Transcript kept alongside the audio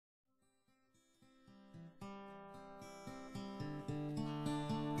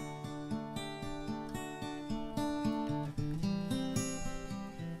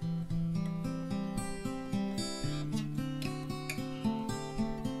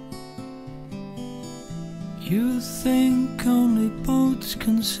You think only boats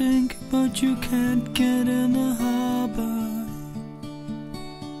can sink, but you can't get in the harbor.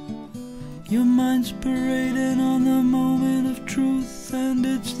 Your mind's parading on the moment of truth, and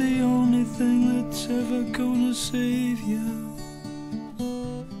it's the only thing that's ever gonna save you.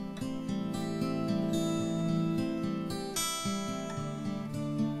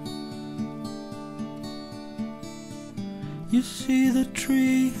 You see the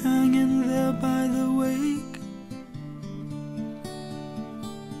tree hanging there by the wake.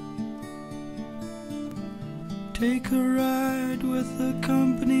 Take a ride with the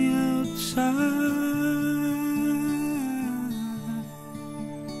company outside.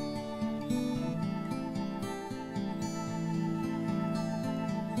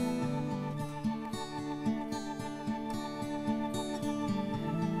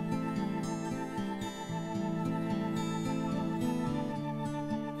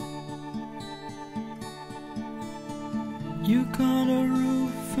 You got a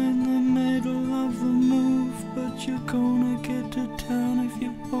roof in the middle of the move, but you're gonna get to town if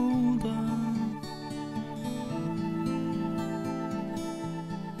you hold on.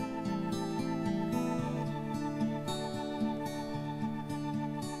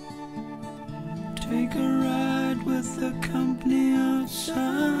 Take a ride with the company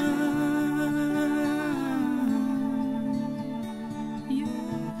outside.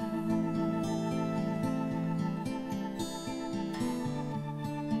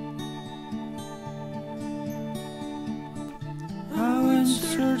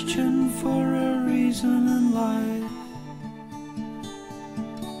 Searching for a reason in life.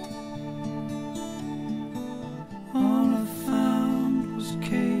 All I found was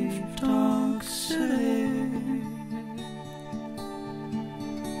Cave Dog City.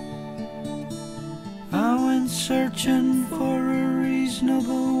 I went searching for a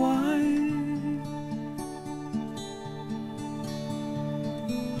reasonable wife.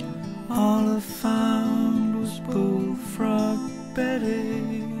 All I found was Bullfrog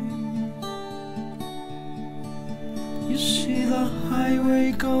Betty. You see the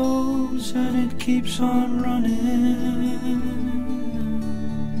highway goes and it keeps on running,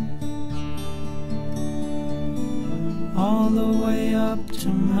 all the way up to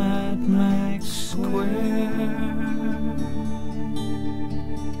Mad Max Square.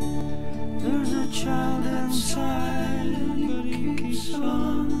 There's a child inside, but he keeps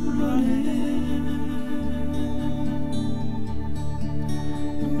on running.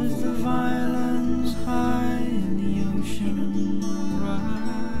 With the violins high in the ocean ride.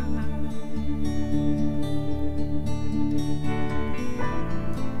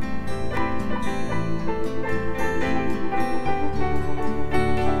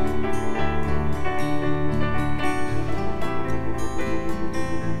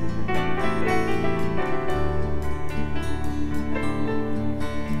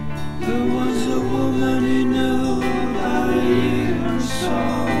 There was a woman he knew about a year or so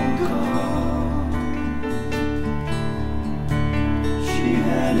ago. She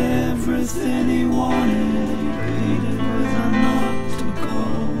had everything he wanted, pleaded with her not to go.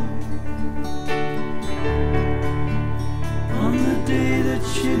 On the day that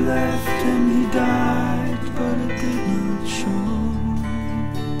she left him, he died, but it did not show.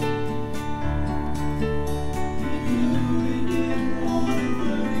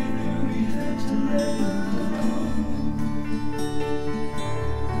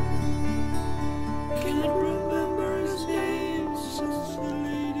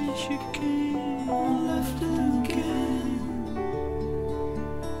 She came and left him again.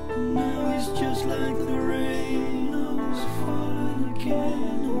 Now he's just like the rain, always falling again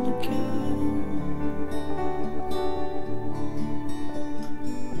and again.